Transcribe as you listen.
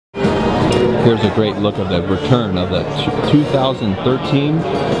Here's a great look of the return of the 2013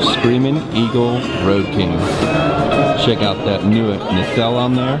 Screamin Eagle Road King. Check out that new nacelle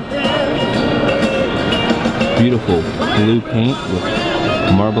on there. Beautiful blue paint with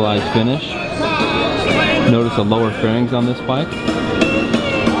marbleized finish. Notice the lower fairings on this bike.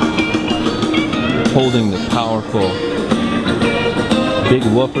 Holding the powerful big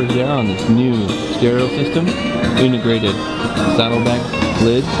woofers there on this new stereo system. Integrated saddlebag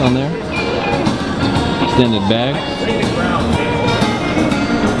lids on there. Extended bags.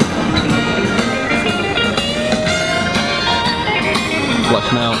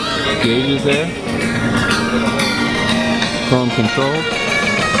 Flush mount gauges there. Chrome controls.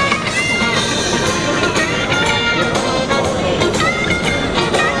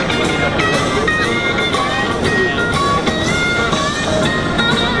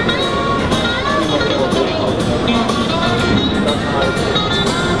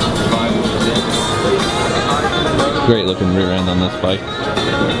 Great looking rear end on this bike.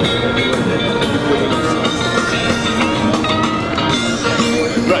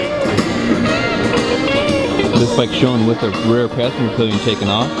 This bike's shown with the rear passenger pavilion taken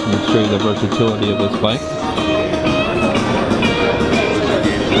off. We'll show you the versatility of this bike.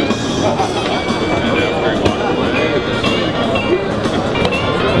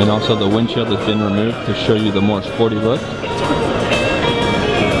 And also the windshield has been removed to show you the more sporty look.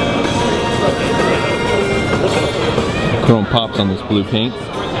 Chrome pops on this blue paint.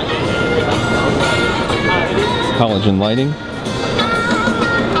 Halogen lighting.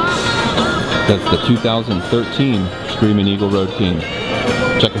 That's the 2013 Screamin Eagle Road King.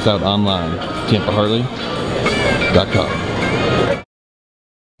 Check us out online, TampaHarley.com.